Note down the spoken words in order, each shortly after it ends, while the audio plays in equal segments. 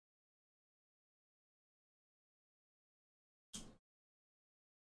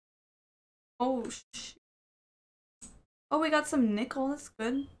Oh, oh, we got some nickel. That's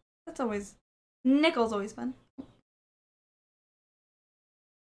good. That's always... Nickel's always fun.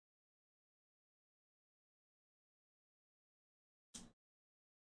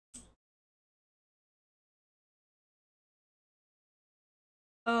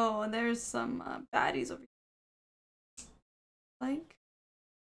 Oh, there's some baddies over here. Like...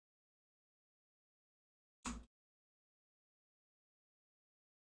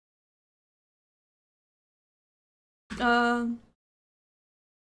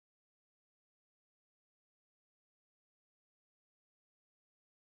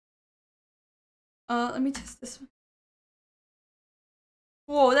 let me test this one.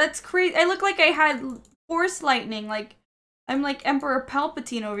 Whoa, that's crazy. I look like I had force lightning. Like, I'm like Emperor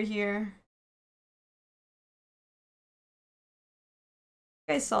Palpatine over here.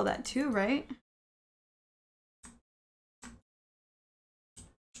 You guys saw that too, right?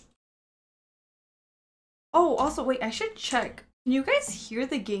 Oh, also, wait, I should check. Can you guys hear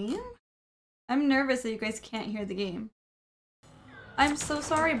the game? I'm nervous that you guys can't hear the game. I'm so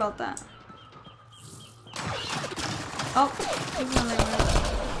sorry about that. Oh, there's another one.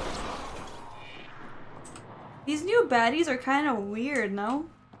 These new baddies are kind of weird, no?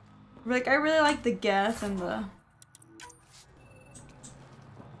 Like, I really like the Geth and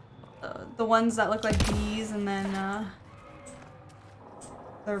the ones that look like bees, and then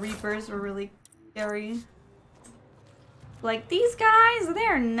the Reapers were really scary. Like, these guys,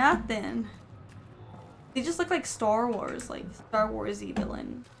 they're nothing. They just look like Star Wars, like Star Wars-y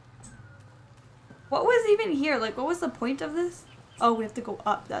villain. What was even here? Like, what was the point of this? Oh, we have to go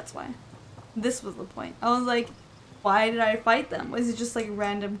up, that's why. This was the point. I was like, why did I fight them? Was it just like a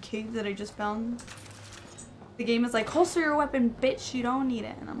random cave that I just found? The game is like, holster your weapon, bitch, you don't need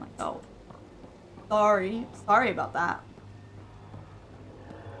it. And I'm like, oh. Sorry. Sorry about that.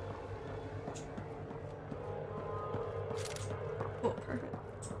 Oh, perfect.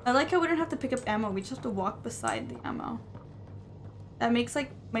 I like how we don't have to pick up ammo, we just have to walk beside the ammo. That makes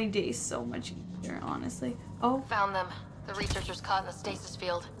like my day so much easier, honestly. Oh. Found them. The researchers caught in the stasis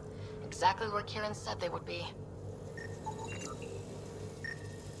field. Exactly where Kieran said they would be.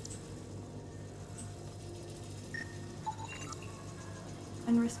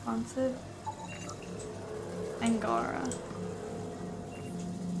 Unresponsive. Angara.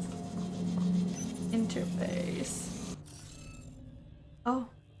 Interface. Oh.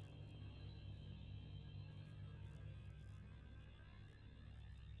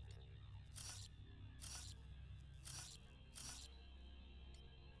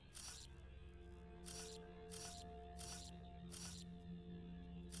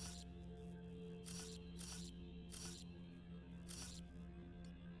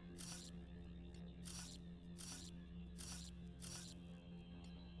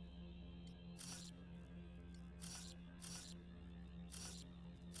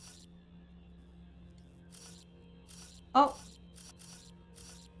 Oh.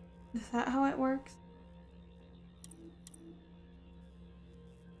 Is that how it works?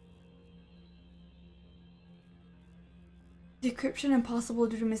 Decryption impossible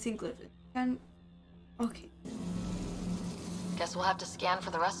due to missing glyphs. And okay. Guess we'll have to scan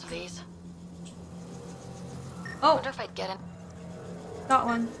for the rest of these. Oh, Wonder if I'd get in. got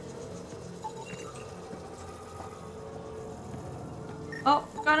one. Oh,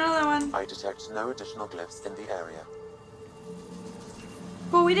 got another one. I detect no additional glyphs in the area.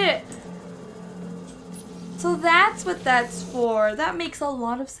 Cool, we did it. So that's what that's for. That makes a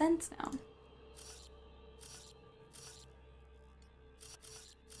lot of sense now.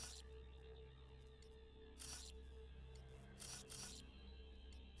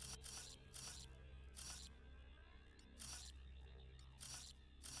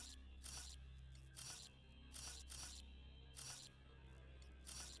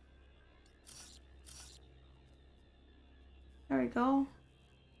 There we go.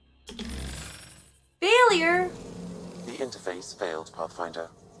 Failure! The interface failed, Pathfinder.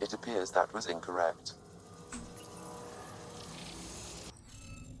 It appears that was incorrect.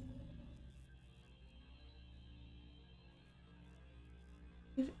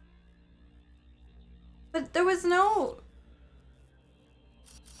 But there was no...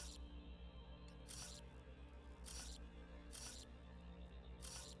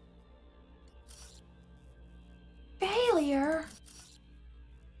 Failure?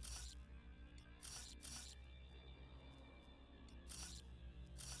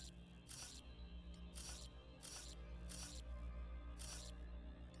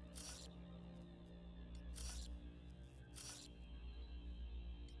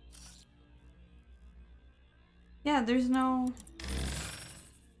 Yeah, there's no...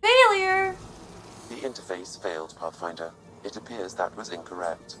 Failure! The interface failed, Pathfinder. It appears that was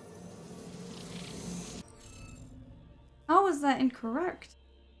incorrect. How is that incorrect?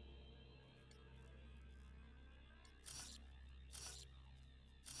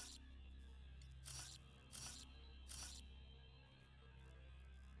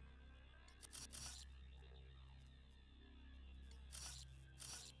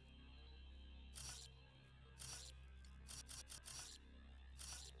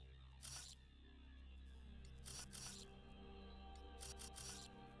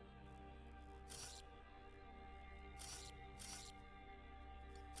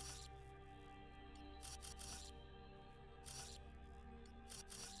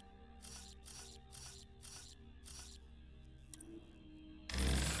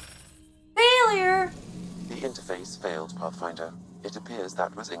 Failure! The interface failed, Pathfinder. It appears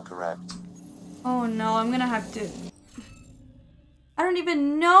that was incorrect. Oh no, I'm gonna have to... I don't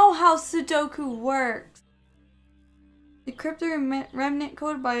even know how Sudoku works. Decrypt the remnant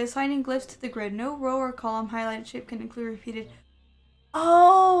code by assigning glyphs to the grid. No row or column highlighted shape can include repeated...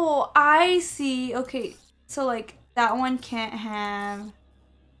 Oh, I see. Okay, so like that one can't have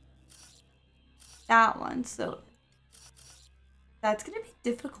that one, so that's gonna be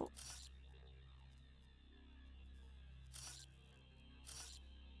difficult.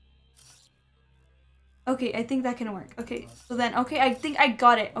 Okay, I think that can work. Okay, so then, okay, I think I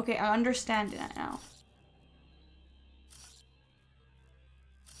got it. Okay, I understand it now.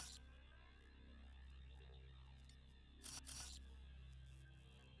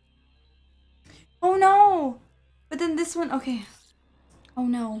 Oh no! But then this one, okay. Oh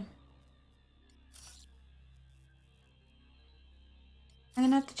no. I'm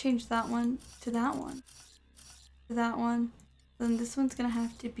gonna have to change that one to that one. To that one. Then this one's gonna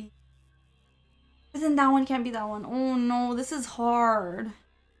have to be... But then that one can't be that one. Oh no, this is hard.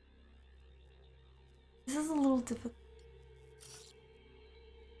 This is a little difficult.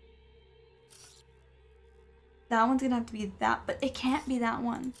 That one's gonna have to be that, but it can't be that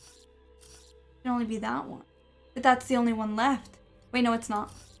one. It can only be that one. But that's the only one left. Wait, no, it's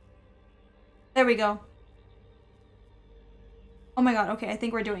not. There we go. Oh my god, okay, I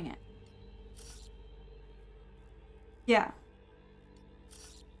think we're doing it. Yeah.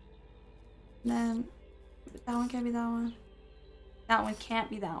 Then, that one can't be that one. That one can't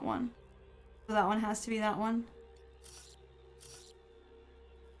be that one. So that one has to be that one.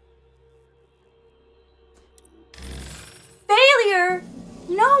 Failure!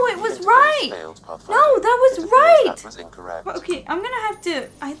 No, it was right! Failed, Pathfinder. No, that was right! That was incorrect. Okay, I'm gonna have to...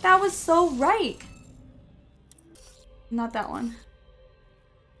 that was so right. Not that one.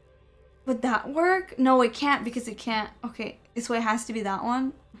 Would that work? No, it can't because it can't. Okay, so it has to be that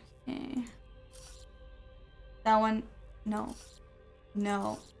one. Okay. That one. No.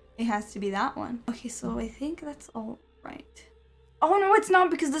 No. It has to be that one. Okay, so I think that's all right. Oh no, it's not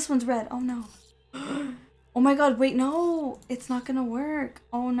because this one's red. Oh no. Oh my god, wait, no. It's not gonna work.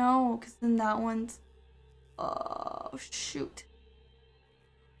 Oh no, because then that one's... Oh, shoot.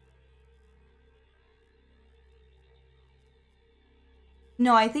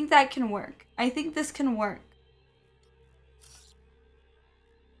 No, I think that can work. I think this can work.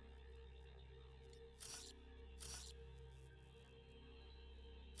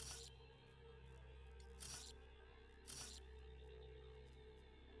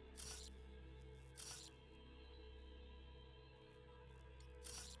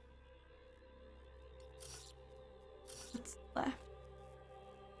 What's left?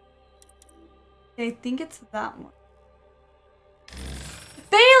 Okay, I think it's that one.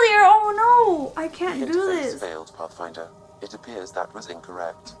 Failure! Oh no! I can't do this. Failed, Pathfinder. It appears that was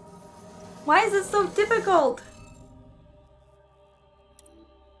incorrect. Why is it so difficult?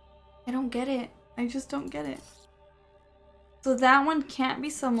 I don't get it. I just don't get it. So that one can't be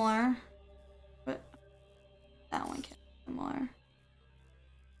similar. But that one can't be similar.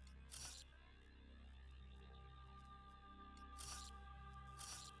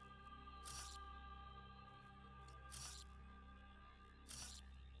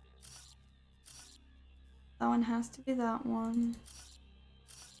 That one has to be that one.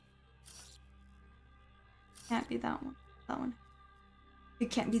 Can't be that one. That one.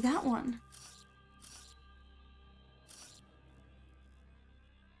 It can't be that one.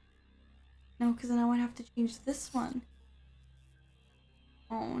 No, because then I would have to change this one.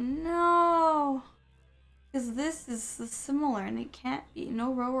 Oh no! Because this is similar and it can't be.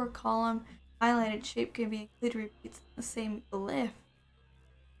 No row or column highlighted shape can be included repeats the same glyph.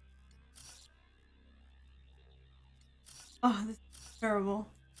 Oh, this is terrible.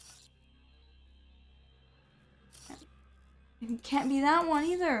 It can't be that one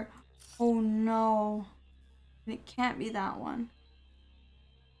either. Oh no. It can't be that one.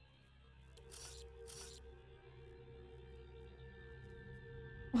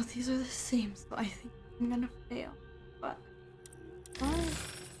 Well, these are the same, so I think I'm gonna fail. But...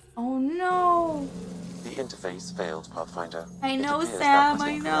 Oh no! The interface failed, Pathfinder. I know, It appears that Sam, was I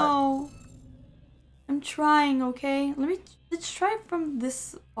incorrect. know. I'm trying, okay? Let's try from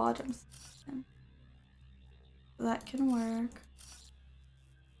this bottom section. That can work.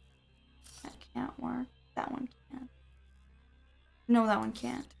 That can't work. That one can. No, that one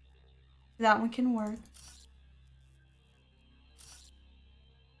can't. That one can work.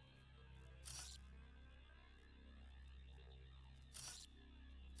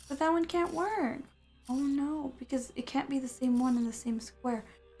 But that one can't work. Oh no, because it can't be the same one in the same square.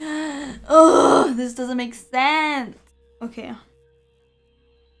 Oh, this doesn't make sense. Okay.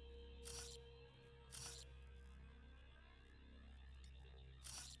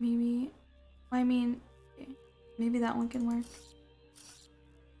 Maybe, I mean, okay. Maybe that one can work.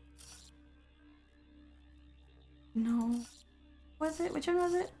 No. Was it? Which one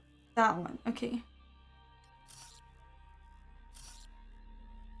was it? That one. Okay.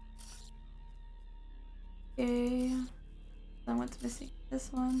 Okay. Then what's missing? This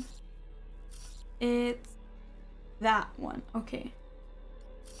one. It's that one. Okay.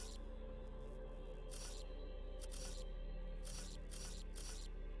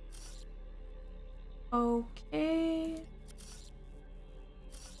 Okay.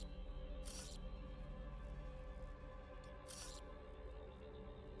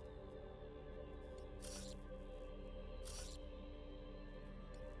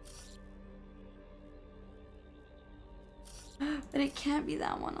 But it can't be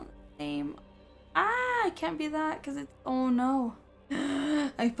that one on the same. Ah, it can't be that because it's. Oh no.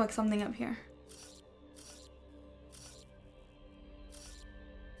 I fucked something up here.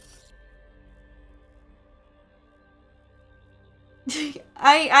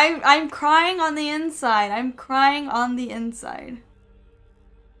 I'm crying on the inside. I'm crying on the inside.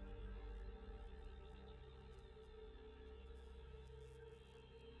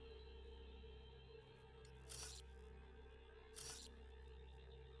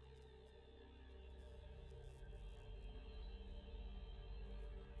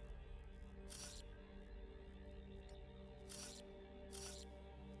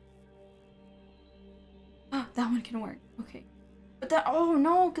 That one can work. Okay. But that, oh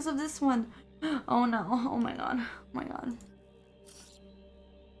no, because of this one. Oh no. Oh my god. Oh my god.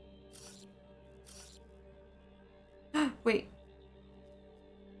 Wait.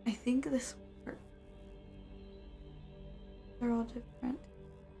 I think this works. They're all different.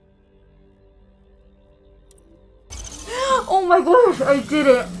 Oh my gosh, I did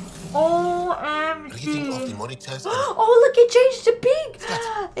it. Reading off the OMG. monitors. Oh look, it changed to pink.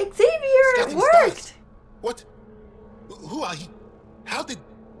 Scat. Xavier, it Scatting worked. stars. What? Who are you? How did...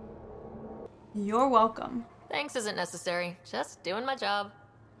 You're welcome. Thanks isn't necessary. Just doing my job.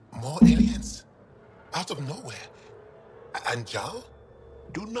 More aliens? Out of nowhere? And Zhao?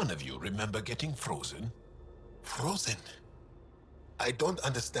 Do none of you remember getting frozen? Frozen? I don't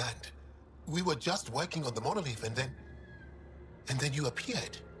understand. We were just working on the monolith and then... And then you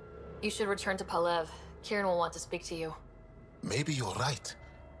appeared. You should return to Palev. Kieran will want to speak to you. Maybe you're right.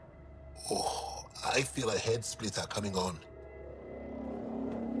 Oh, I feel a head splitter coming on.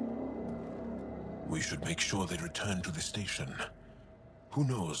 We should make sure they return to the station. Who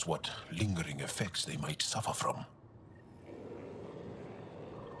knows what lingering effects they might suffer from.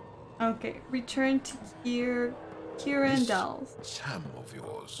 Okay, return to Kieran Dells. Sam of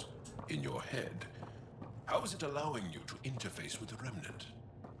yours, in your head, how is it allowing you to interface with the Remnant?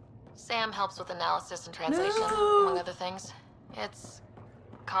 Sam helps with analysis and translation, No. among other things. It's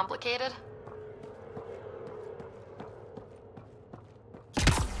complicated.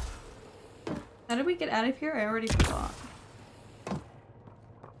 How did we get out of here? I already forgot.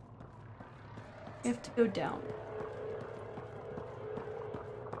 We have to go down.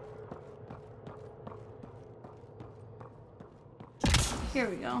 Here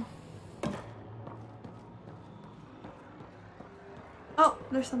we go. Oh,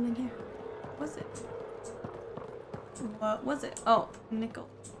 there's something here. What was it? What was it? Oh, nickel.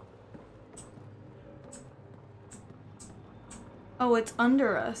 Oh, it's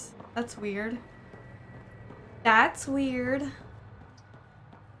under us. That's weird. That's weird.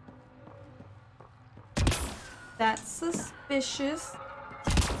 That's suspicious.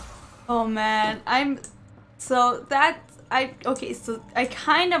 Oh man, okay, so I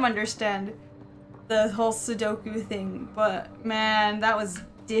kind of understand the whole Sudoku thing, but man, that was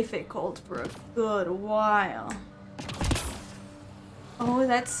difficult for a good while. Oh,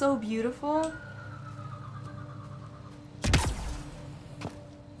 that's so beautiful.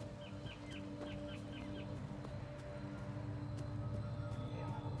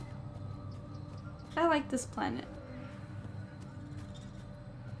 I like this planet.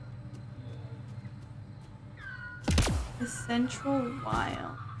 The Central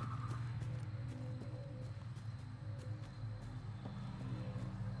Wild.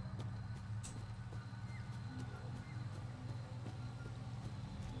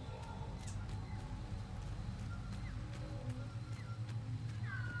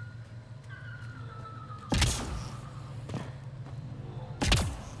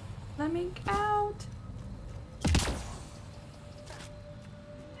 Let me out.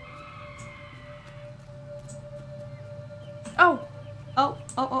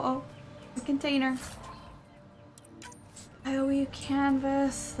 Oh. A container. IOU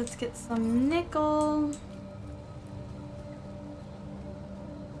canvas. Let's get some nickel.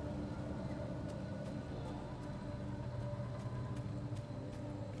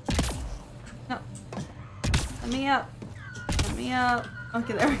 No. Let me up. Let me up.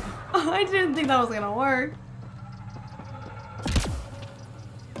 Okay, there we go. Oh, I didn't think that was gonna work.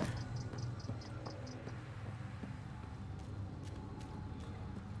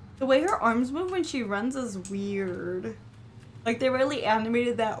 The way her arms move when she runs is weird. Like, they really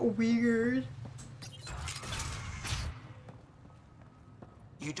animated that weird.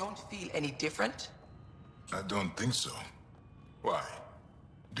 You don't feel any different? I don't think so. Why?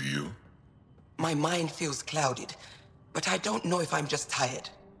 Do you? My mind feels clouded, but I don't know if I'm just tired.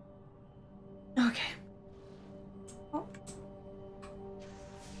 Okay. Oh.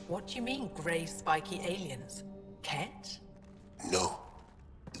 What do you mean, grey spiky aliens? Ket? No.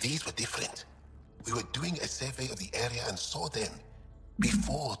 These were different. We were doing a survey of the area and saw them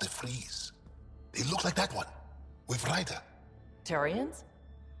before the freeze. They look like that one, with Ryder. Turians?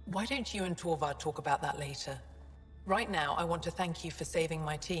 Why don't you and Torvar talk about that later? Right now, I want to thank you for saving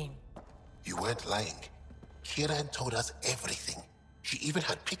my team. You weren't lying. Kieran told us everything. She even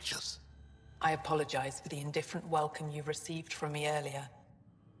had pictures. I apologize for the indifferent welcome you received from me earlier.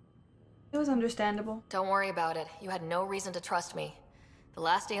 It was understandable. Don't worry about it. You had no reason to trust me. The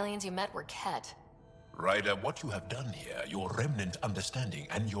last aliens you met were Ket. Ryder, what you have done here, your remnant understanding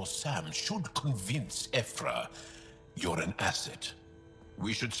and your Sam should convince Ephra you're an asset.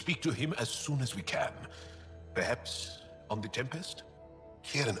 We should speak to him as soon as we can. Perhaps on the Tempest?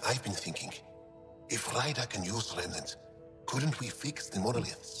 Kieran, I've been thinking, if Ryder can use Remnant, couldn't we fix the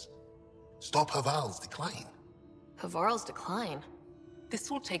monoliths? Stop Haval's decline? Havarl's decline?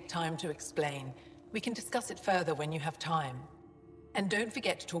 This will take time to explain. We can discuss it further when you have time. And don't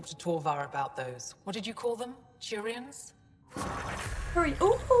forget to talk to Torvar about those. What did you call them? Turians? Hurry.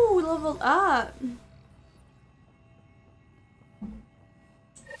 Ooh, leveled up.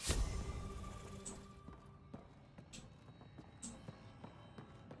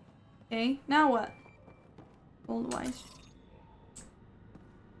 Okay, now what? Old wise.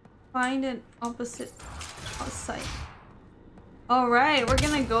 Find an opposite site. Alright, we're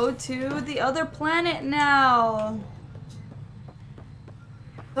gonna go to the other planet now.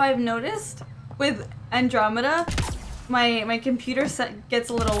 So I've noticed with Andromeda, my computer set gets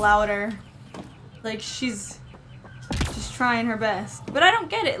a little louder. Like she's trying her best. But I don't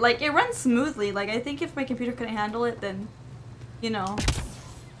get it. Like it runs smoothly. Like I think if my computer couldn't handle it, then, you know,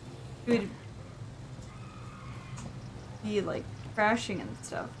 it would be like crashing and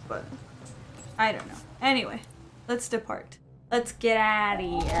stuff. But I don't know. Anyway, let's depart. Let's get out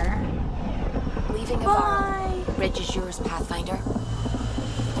of here. Leaving Bye. Havarl. Bridge is yours, Pathfinder.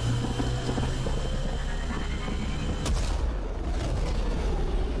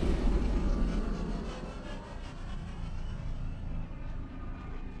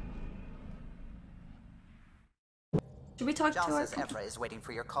 Should we talk to John our... says Ephra is waiting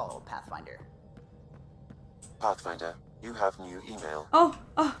for your call, Pathfinder. Pathfinder, you have new email. Oh,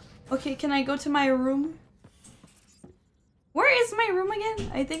 okay, can I go to my room? Where is my room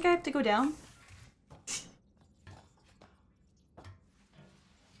again? I think I have to go down.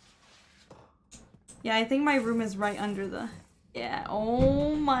 Yeah, I think my room is right under the... Yeah,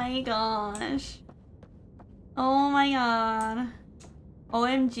 oh my gosh. Oh my god.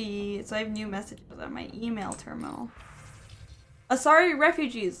 OMG. So I have new messages on my email terminal. Asari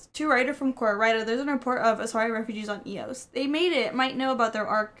refugees. 2 Ryder from Core. Ryder, there's a report of Asari refugees on Eos. They made it. Might know about their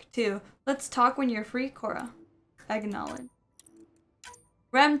arc too. Let's talk when you're free, Cora. Acknowledge.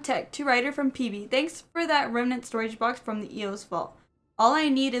 Remtech. 2 Ryder from PB. Thanks for that remnant storage box from the Eos vault. All I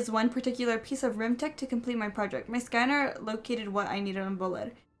need is one particular piece of Remtech to complete my project. My scanner located what I needed on Boled.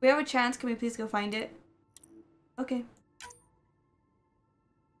 If we have a chance, can we please go find it? Okay.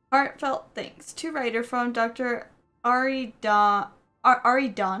 Heartfelt thanks. To writer from Dr. Aridana?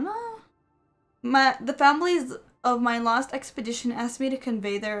 The families of my lost expedition asked me to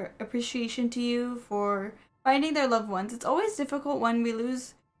convey their appreciation to you for finding their loved ones. It's always difficult when we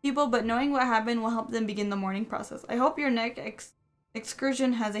lose people, but knowing what happened will help them begin the mourning process. I hope your next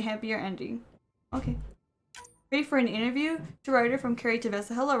excursion has a happier ending. Okay. Ready for an interview? To writer from Carrie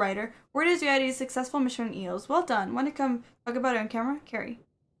Tavessa. Hello, writer. Word is you had a successful mission on EOS. Well done. Want to come talk about it on camera? Carrie.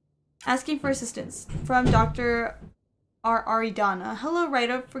 Asking for assistance. From Dr. Aridana. Hello,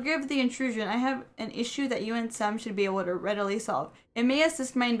 writer. Forgive the intrusion. I have an issue that you and Sam should be able to readily solve. It may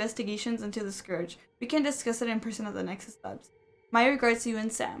assist my investigations into the Scourge. We can discuss it in person at the Nexus Labs. My regards to you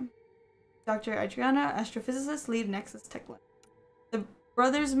and Sam. Dr. Adriana, astrophysicist, lead Nexus Tech Lab. The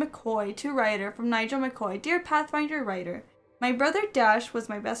Brothers McCoy, to writer from Nigel McCoy. Dear Pathfinder writer, my brother Dash was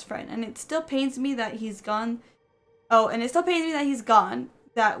my best friend, and it still pains me that he's gone.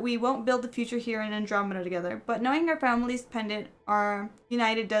 That we won't build the future here in Andromeda together. But knowing our families pendant are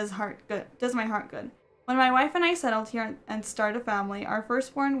united does my heart good. When my wife and I settled here and start a family, our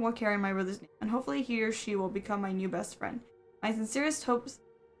firstborn will carry my brother's name, and hopefully he or she will become my new best friend. My sincerest hopes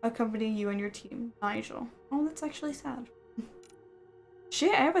accompany you and your team, Nigel. Oh, that's actually sad.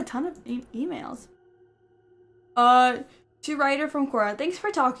 Shit, I have a ton of emails. To writer from Cora, thanks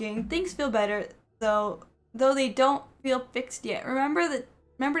for talking. Things feel better, though they don't feel fixed yet.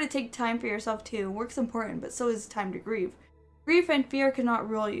 Remember to take time for yourself too. Work's important, but so is time to grieve. Grief and fear cannot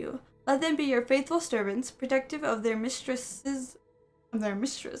rule you. Let them be your faithful servants, protective of their mistress.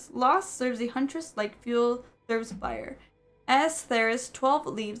 Loss serves a huntress like fuel serves fire. S. Theris, 12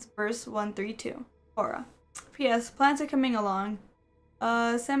 Leaves, verse 132. Cora. P.S. Plants are coming along.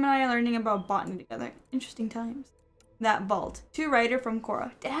 Sam and I are learning about botany together. Interesting times. That vault. To writer from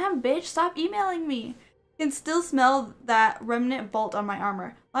Cora. Damn, bitch, stop emailing me. Can still smell that remnant bolt on my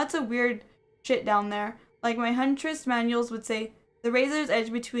armor. Lots of weird shit down there. Like my huntress manuals would say, the razor's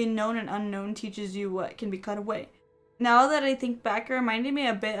edge between known and unknown teaches you what can be cut away. Now that I think back, it reminded me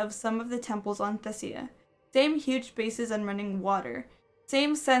a bit of some of the temples on Thessia. Same huge bases and running water.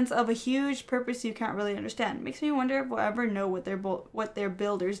 Same sense of a huge purpose you can't really understand. Makes me wonder if we'll ever know what their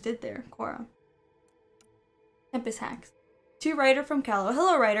builders did there. Cora. Tempest hacks. To writer from Callow.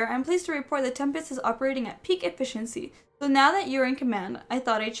 Hello, writer. I'm pleased to report that Tempest is operating at peak efficiency. So now that you're in command, I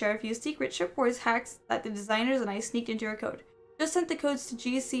thought I'd share a few secret shipboard hacks that the designers and I sneaked into your code. Just sent the codes to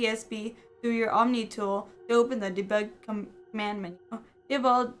GCSB through your Omni tool to open the debug command menu. Give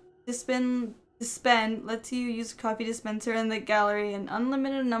all Dispen lets you use a coffee dispenser in the gallery an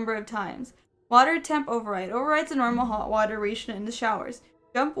unlimited number of times. Water temp override. Overrides the normal hot water ration in the showers.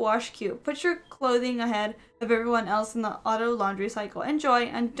 Jump wash queue. Put your clothing ahead of everyone else in the auto laundry cycle. Enjoy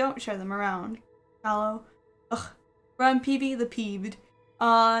and don't share them around. Hello. Ugh. Run PV the peeved.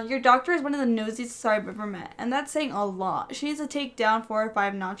 Your doctor is one of the nosiest sorry I've ever met, and that's saying a lot. She needs to take down 4 or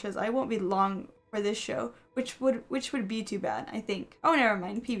 5 notches. I won't be long for this show, which would be too bad, I think. Oh, never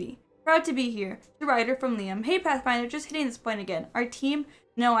mind. PV. Proud to be here. The writer from Liam. Hey Pathfinder, just hitting this point again. Our team?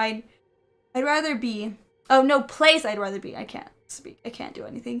 No, I'd rather be. Oh no, place I'd rather be. I can't speak. I can't do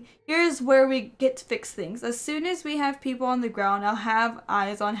anything. Here's where we get to fix things. As soon as we have people on the ground, I'll have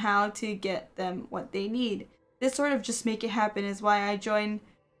eyes on how to get them what they need. This sort of just make it happen is why I joined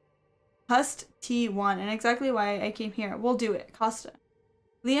Hust T1 and exactly why I came here. We'll do it. Costa.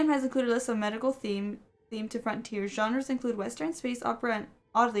 Liam has included a list of medical theme to frontiers. Genres include Western, space opera, and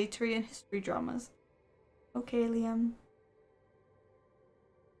oddly, Turian history dramas. Okay, Liam.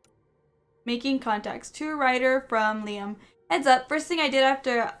 Making contacts. To a writer from Liam. Heads up, first thing I did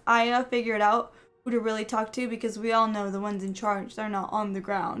after Aya figured out who to really talk to, because we all know the ones in charge, they're not on the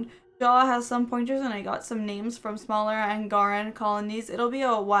ground. Jaw has some pointers and I got some names from smaller Angaran colonies. It'll be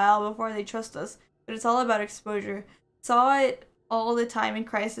a while before they trust us, but it's all about exposure. Saw it all the time in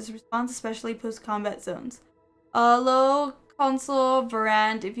crisis response, especially post-combat zones. Low Console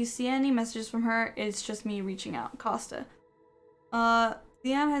Varand, if you see any messages from her, it's just me reaching out. Costa.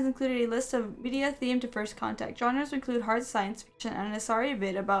 Liam has included a list of media themed to First Contact. Genres include hard science fiction and a sorry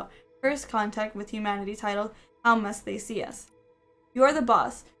bit about First Contact with humanity titled How Must They See Us. You're the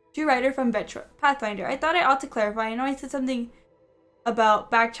boss. To writer from Vetra. Pathfinder, I thought I ought to clarify. I know I said something about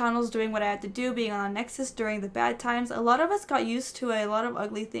back channels doing what I had to do, being on Nexus during the bad times. A lot of us got used to a lot of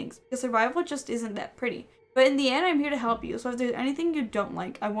ugly things, because survival just isn't that pretty. But in the end, I'm here to help you, so if there's anything you don't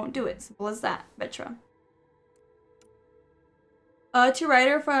like, I won't do it. Simple as that. Vetra. To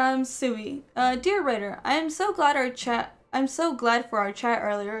writer from Sui. Dear writer, I'm so glad for our chat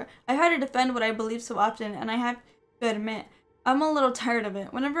earlier. I've had to defend what I believe so often, and I have to admit, I'm a little tired of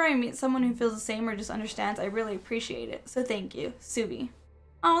it. Whenever I meet someone who feels the same or just understands, I really appreciate it. So thank you. Sui.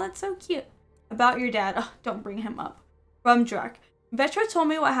 Oh, that's so cute. About your dad. Oh, don't bring him up. From Drac. Vetra told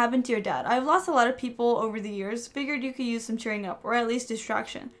me what happened to your dad. I've lost a lot of people over the years. Figured you could use some cheering up, or at least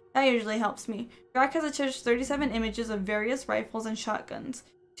distraction. That usually helps me. Drac has attached 37 images of various rifles and shotguns.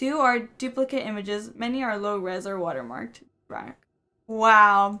 2 are duplicate images. Many are low-res or watermarked. Drac.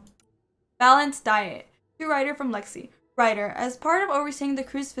 Wow. Balanced diet. To writer from Lexi. Writer, as part of overseeing the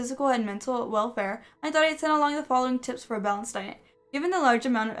crew's physical and mental welfare, I thought I'd send along the following tips for a balanced diet. Given the large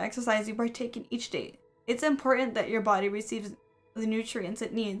amount of exercise you partake in each day, it's important that your body receives the nutrients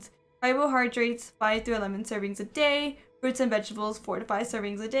it needs. Carbohydrates, 5 to 11 servings a day. Fruits and vegetables, 4 to 5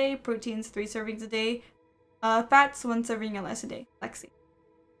 servings a day. Proteins, 3 servings a day. Fats, 1 serving or less a day. Lexi.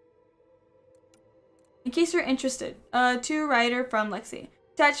 In case you're interested, to writer from Lexi.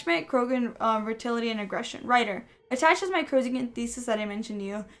 Attachment, Krogan, fertility, and aggression. Writer. Attaches my Krogan thesis that I mentioned to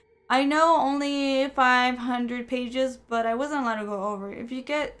you. I know only 500 pages, but I wasn't allowed to go over. If you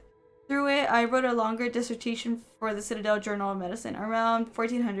get through it, I wrote a longer dissertation for the Citadel Journal of Medicine, around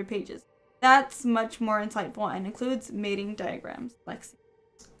 1,400 pages. That's much more insightful and includes mating diagrams. Lexi.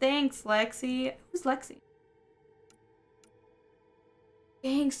 Thanks, Lexi. Who's Lexi?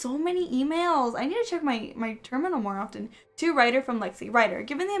 Dang, so many emails. I need to check my terminal more often. To writer from Lexi. Writer,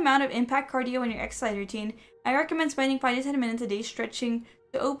 given the amount of impact cardio in your exercise routine, I recommend spending 5 to 10 minutes a day stretching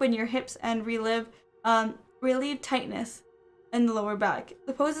to open your hips and relieve tightness in the lower back.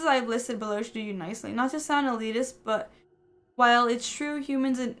 The poses I've listed below should do you nicely. Not to sound elitist, but while it's true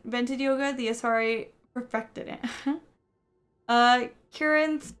humans invented yoga, the Asari perfected it.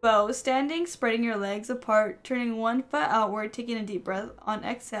 Kieran's bow. Standing, spreading your legs apart, turning one foot outward, taking a deep breath. On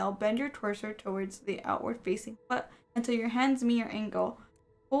exhale, bend your torso towards the outward facing foot until your hands meet your ankle.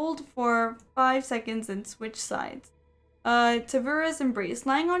 Hold for 5 seconds and switch sides. Tavura's embrace.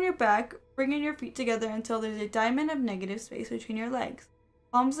 Lying on your back, bringing your feet together until there's a diamond of negative space between your legs.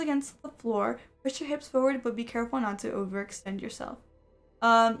 Palms against the floor. Push your hips forward, but be careful not to overextend yourself.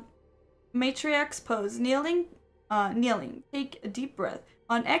 Matriarch's pose. Kneeling. Take a deep breath.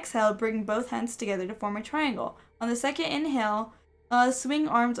 On exhale, bring both hands together to form a triangle. On the second inhale, swing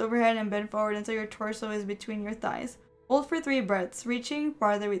arms overhead and bend forward until your torso is between your thighs. Hold for 3 breaths, reaching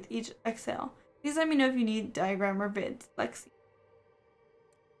farther with each exhale. Please let me know if you need diagram or vids. Lexi.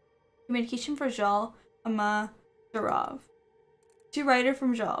 Communication for Jal Amadorov. To writer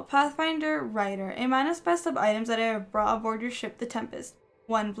from Jal. Pathfinder writer. A manifest of items that I have brought aboard your ship, the Tempest.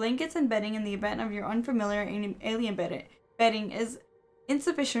 1. Blankets and bedding in the event of your unfamiliar alien bedding is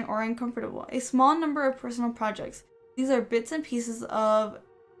insufficient or uncomfortable. A small number of personal projects. These are bits and pieces of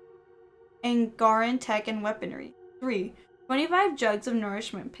Angaran tech and weaponry. 3. 25 jugs of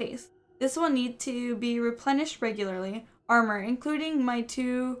nourishment paste. This will need to be replenished regularly. Armor, including my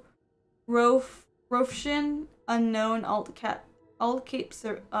 2 Rofshin unknown alt-cape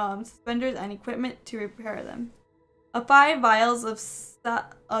suspenders and equipment to repair them. 5 vials of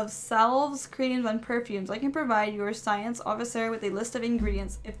salves, creams, and perfumes. I can provide your science officer with a list of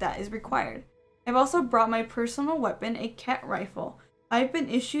ingredients if that is required. I've also brought my personal weapon, a cat rifle. I've been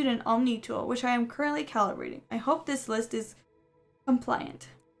issued an Omni tool, which I am currently calibrating. I hope this list is compliant.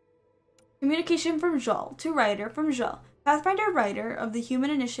 Communication from Jal. To writer from Jal. Pathfinder writer of the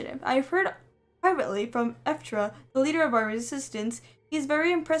Human Initiative. I've heard privately from Eftra, the leader of our resistance. He's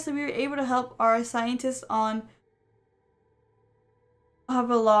very impressed that we were able to help our scientists on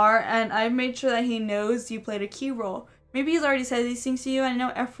Avalar, and I've made sure that he knows you played a key role. Maybe he's already said these things to you, and I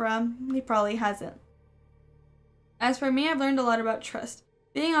know Ephraim, he probably hasn't. As for me, I've learned a lot about trust.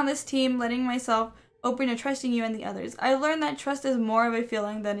 Being on this team, letting myself open to trusting you and the others. I've learned that trust is more of a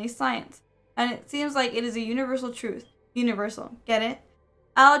feeling than a science, and it seems like it is a universal truth. Universal. Get it?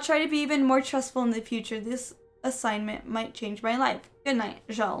 I'll try to be even more trustful in the future. This assignment might change my life. Good night,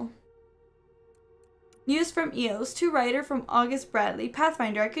 Jal. News from EOS. To writer from August Bradley.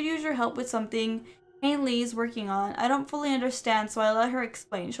 Pathfinder, I could use your help with something Hain Lee's working on. I don't fully understand, so I let her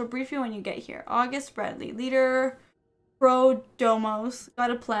explain. She'll brief you when you get here. August Bradley. Leader Pro Domos.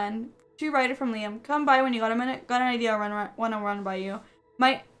 Got a plan. To writer from Liam. Come by when you got a minute. Got an idea I want to run by you.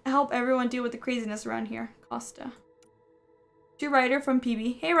 Might help everyone deal with the craziness around here. Costa. To writer from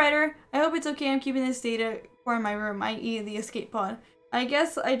PB. Hey writer, I hope it's okay I'm keeping this data core in my room, i.e. the escape pod. I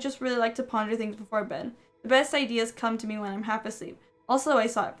guess I just really like to ponder things before bed. The best ideas come to me when I'm half asleep. Also, I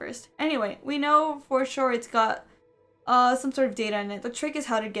saw it first. Anyway, we know for sure it's got some sort of data in it. The trick is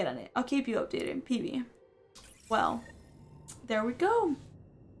how to get on it. I'll keep you updated. PB. Well, there we go.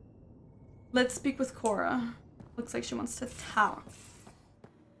 Let's speak with Cora. Looks like she wants to talk.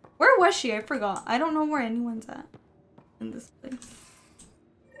 Where was she? I forgot. I don't know where anyone's at in this place.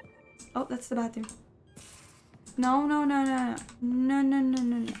 Oh, that's the bathroom. No, no, no, no, no, no, no,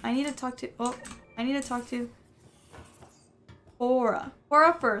 no, no. I need to talk to. Oh, I need to talk to. Aura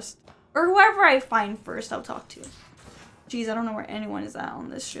first, or whoever I find first, I'll talk to. Jeez, I don't know where anyone is at on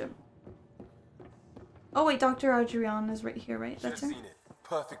this ship. Oh wait, Dr. Adrian is right here, right? That's her? Seen it.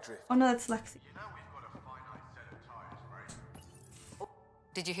 Perfect drift. Oh no, that's Lexi. You know we've got a finite set of tires, right?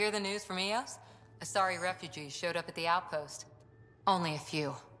 Did you hear the news from Eos? Asari refugees showed up at the outpost. Only a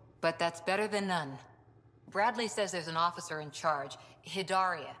few, but that's better than none. Bradley says there's an officer in charge,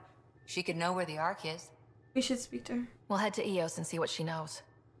 Hidaria. She could know where the Ark is. We should speak to her. We'll head to Eos and see what she knows.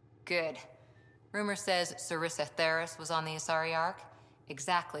 Good. Rumor says Sarissa Theris was on the Asari Ark.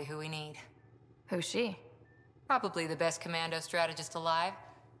 Exactly who we need. Who's she? Probably the best commando strategist alive.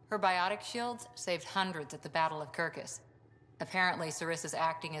 Her biotic shields saved hundreds at the Battle of Kirkus. Apparently, Sarissa's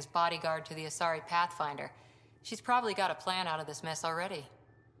acting as bodyguard to the Asari Pathfinder. She's probably got a plan out of this mess already.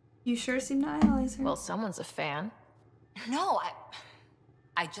 You sure seem to idolize her. Well, someone's a fan. No,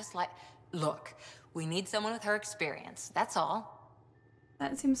 I just like... Look, we need someone with her experience, that's all.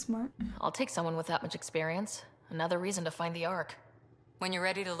 That seems smart. I'll take someone with that much experience. Another reason to find the Ark. When you're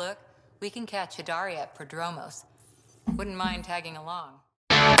ready to look, we can catch Hidaria at Prodromos. Wouldn't mind tagging along.